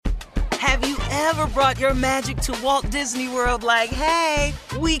Have you ever brought your magic to Walt Disney World like, hey,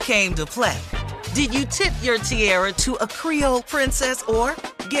 we came to play? Did you tip your tiara to a Creole princess or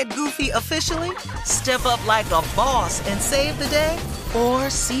get goofy officially? Step up like a boss and save the day? Or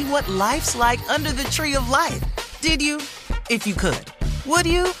see what life's like under the tree of life? Did you? If you could. Would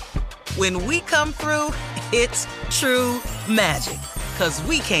you? When we come through, it's true magic. 'Cause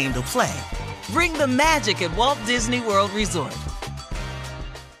we came to play. Bring the magic at Walt Disney World Resort.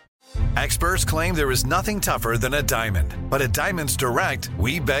 Experts claim there is nothing tougher than a diamond. But at Diamonds Direct,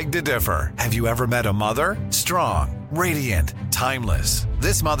 we beg to differ. Have you ever met a mother? Strong, radiant, timeless.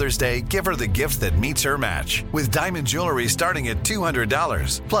 This Mother's Day, give her the gift that meets her match. With diamond jewelry starting at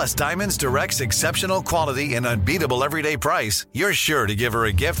 $200. Plus Diamonds Direct's exceptional quality and unbeatable everyday price, you're sure to give her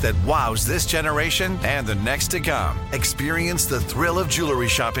a gift that wows this generation and the next to come. Experience the thrill of jewelry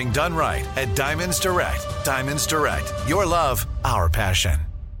shopping done right at Diamonds Direct. Diamonds Direct. Your love, our passion.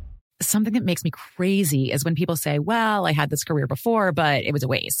 Something that makes me crazy is when people say, well, I had this career before, but it was a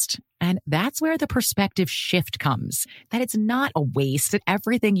waste. And that's where the perspective shift comes, that it's not a waste, that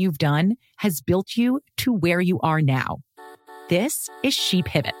everything you've done has built you to where you are now. This is She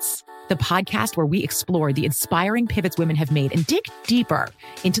Pivots, the podcast where we explore the inspiring pivots women have made and dig deeper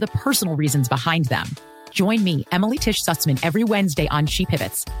into the personal reasons behind them. Join me, Emily Tish Sussman, every Wednesday on She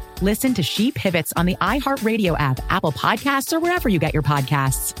Pivots. Listen to She Pivots on the iHeartRadio app, Apple Podcasts, or wherever you get your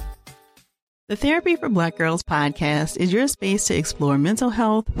podcasts. The Therapy for Black Girls podcast is your space to explore mental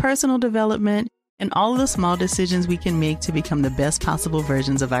health, personal development, and all of the small decisions we can make to become the best possible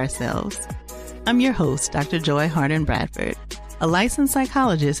versions of ourselves. I'm your host, Dr. Joy Harden Bradford, a licensed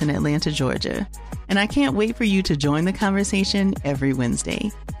psychologist in Atlanta, Georgia, and I can't wait for you to join the conversation every Wednesday.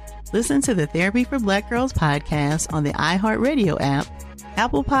 Listen to the Therapy for Black Girls podcast on the iHeartRadio app,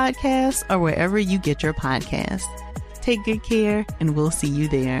 Apple Podcasts, or wherever you get your podcasts. Take good care, and we'll see you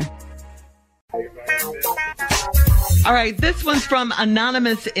there. All right, this one's from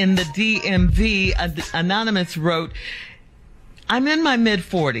Anonymous in the DMV. Anonymous wrote, I'm in my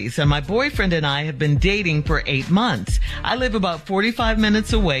mid-40s and my boyfriend and I have been dating for 8 months. I live about 45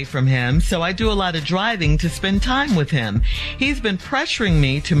 minutes away from him, so I do a lot of driving to spend time with him. He's been pressuring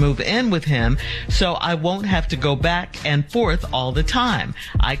me to move in with him so I won't have to go back and forth all the time.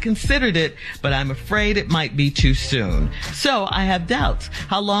 I considered it, but I'm afraid it might be too soon. So I have doubts.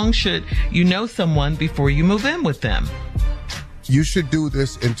 How long should you know someone before you move in with them? You should do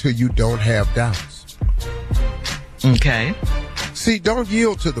this until you don't have doubts. Okay. See, don't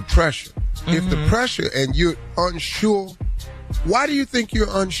yield to the pressure. Mm-hmm. If the pressure and you're unsure, why do you think you're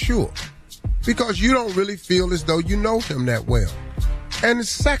unsure? Because you don't really feel as though you know him that well. And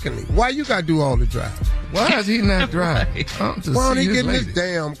secondly, why you got to do all the driving? Why is he not driving? Right. Why don't he get in this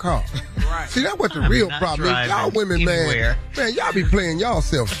damn car? Right. See, that's what the real problem is. Y'all women, man, y'all be playing y'all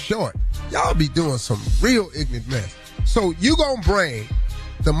self short. Y'all be doing some real ignorant mess. So you gonna bring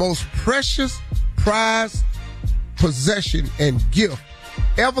the most precious prize, possession, and gift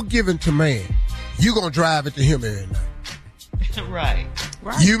ever given to man. You gonna drive it to him every night. Right.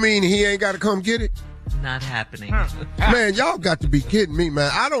 You mean he ain't got to come get it? Not happening. Man, y'all got to be kidding me,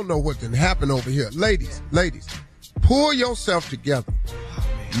 man. I don't know what can happen over here. Ladies, pull yourself together.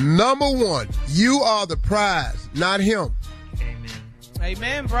 Number one, you are the prize, not him.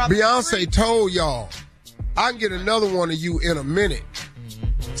 Amen, brother. Beyonce told y'all, I can get another one of you in a minute.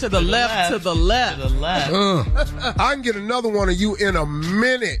 To the left. To the left. I can get another one of you in a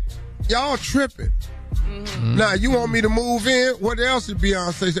minute. Y'all tripping. Mm-hmm. Now, you want me to move in? What else did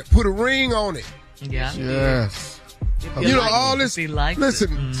Beyonce say? Put a ring on it. Yeah. Yes. You know, all this.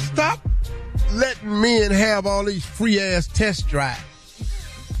 Listen, stop letting men have all these free-ass test drives.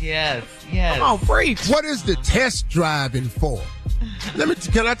 Yes. Come on, preach. What is the test driving for?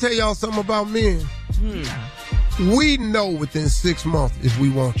 Can I tell y'all something about men? We know within 6 months if we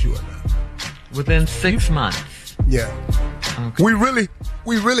want you or not. Within 6 months. Yeah. Okay. We really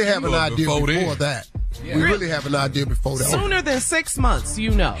have an idea before that. Yeah. We really have an idea before that. Sooner than 6 months,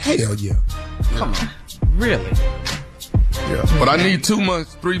 you know. Hell yeah. Come on. Really? Yeah. But I need 2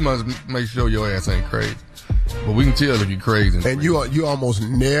 months, 3 months to make sure your ass ain't crazy. But we can tell if you're crazy. And you almost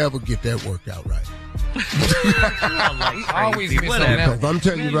never get that worked out right. Always miss that. I'm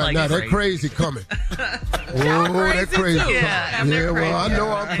telling you right now, that crazy coming. Oh, that crazy. Yeah, well, I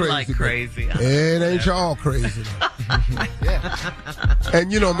know I'm crazy. Like crazy. It ain't y'all crazy. Yeah.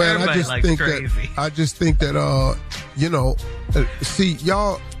 And you know, man, I just think that see,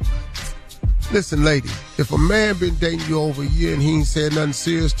 y'all. Listen, ladies, if a man been dating you over a year and he ain't said nothing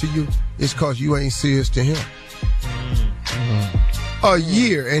serious to you, it's because you ain't serious to him. A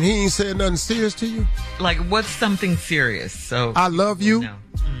year and he ain't said nothing serious to you? Like, what's something serious? So I love you. No.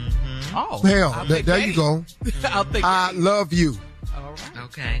 Mm-hmm. Oh, hell, there you go. I love you. All right.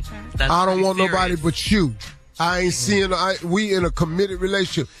 Okay. I don't want nobody but you. I ain't seeing, we in a committed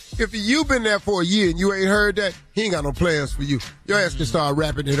relationship. If you been there for a year and you ain't heard that, he ain't got no plans for you. Your ass can start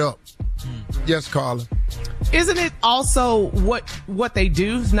wrapping it up. Yes, Carla. Isn't it also what they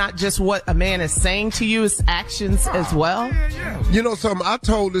do? It's not just what a man is saying to you, it's actions as well? Yeah. You know something? I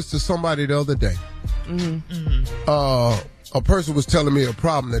told this to somebody the other day. A person was telling me a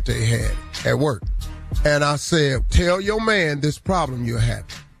problem that they had at work. And I said, tell your man this problem you're having.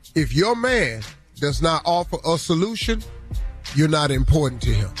 If your man does not offer a solution, you're not important to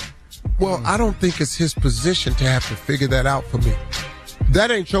him. Well, I don't think it's his position to have to figure that out for me. That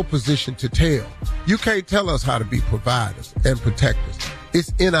ain't your position to tell. You can't tell us how to be providers and protectors.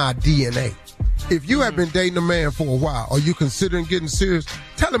 It's in our DNA. If you have been dating a man for a while, or you considering getting serious,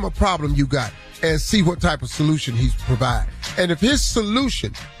 tell him a problem you got and see what type of solution he's provide. And if his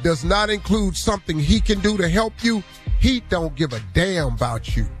solution does not include something he can do to help you, he don't give a damn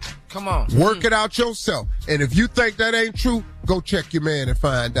about you. Come on. Work it out yourself. And if you think that ain't true, go check your man and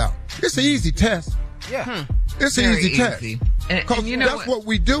find out. It's an easy test. Yeah. It's an easy test. Because you know that's what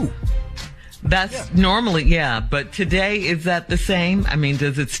we do. That's normally, but today, is that the same? I mean,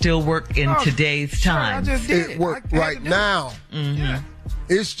 does it still work in today's time? It works right now. Yeah.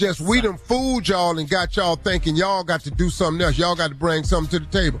 It's just we done fooled y'all and got y'all thinking y'all got to do something else. Y'all got to bring something to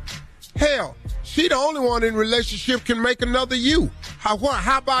the table. Hell, she the only one in relationship can make another you. How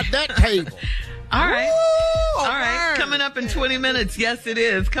about that table? All right. All right. Coming up in 20 minutes. Yes, it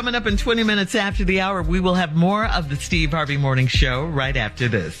is. Coming up in 20 minutes after the hour, we will have more of the Steve Harvey Morning Show right after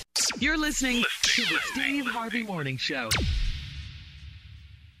this. You're listening to the Steve Harvey Morning Show.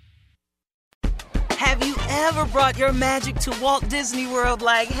 Have you ever brought your magic to Walt Disney World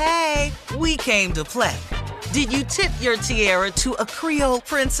like, hey, we came to play? Did you tip your tiara to a Creole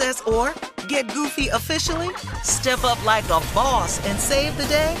princess or get goofy officially? Step up like a boss and save the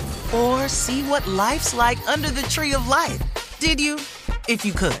day? Or see what life's like under the tree of life? Did you? If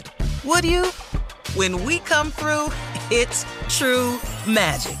you could. Would you? When we come through, it's true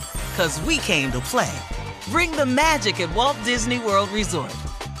magic. 'Cause we came to play. Bring the magic at Walt Disney World Resort.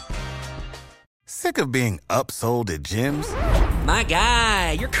 Sick of being upsold at gyms? My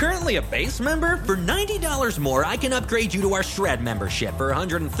guy, you're currently a base member. For $90 more, I can upgrade you to our Shred membership. For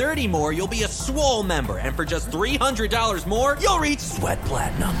 $130 more, you'll be a Swole member. And for just $300 more, you'll reach Sweat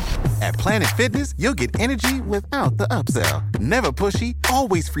Platinum. At Planet Fitness, you'll get energy without the upsell. Never pushy,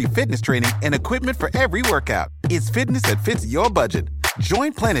 always free fitness training and equipment for every workout. It's fitness that fits your budget.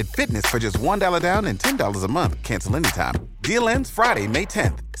 Join Planet Fitness for just $1 down and $10 a month. Cancel anytime. Deal ends Friday, May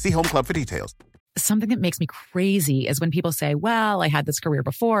 10th. See Home Club for details. Something that makes me crazy is when people say, well, I had this career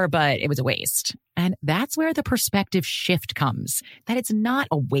before, but it was a waste. And that's where the perspective shift comes, that it's not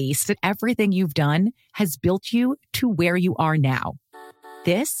a waste, that everything you've done has built you to where you are now.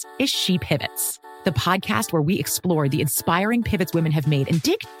 This is She Pivots, the podcast where we explore the inspiring pivots women have made and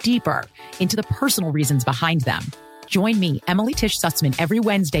dig deeper into the personal reasons behind them. Join me, Emily Tish Sussman, every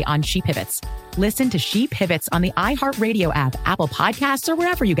Wednesday on She Pivots. Listen to She Pivots on the iHeartRadio app, Apple Podcasts, or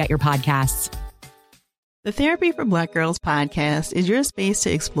wherever you get your podcasts. The Therapy for Black Girls podcast is your space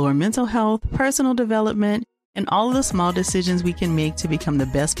to explore mental health, personal development, and all of the small decisions we can make to become the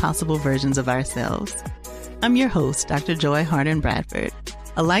best possible versions of ourselves. I'm your host, Dr. Joy Harden Bradford,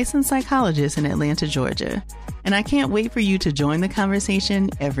 a licensed psychologist in Atlanta, Georgia, and I can't wait for you to join the conversation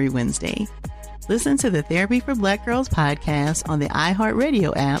every Wednesday. Listen to the Therapy for Black Girls podcast on the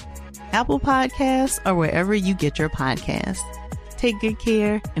iHeartRadio app, Apple Podcasts, or wherever you get your podcasts. Take good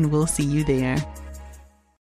care, and we'll see you there.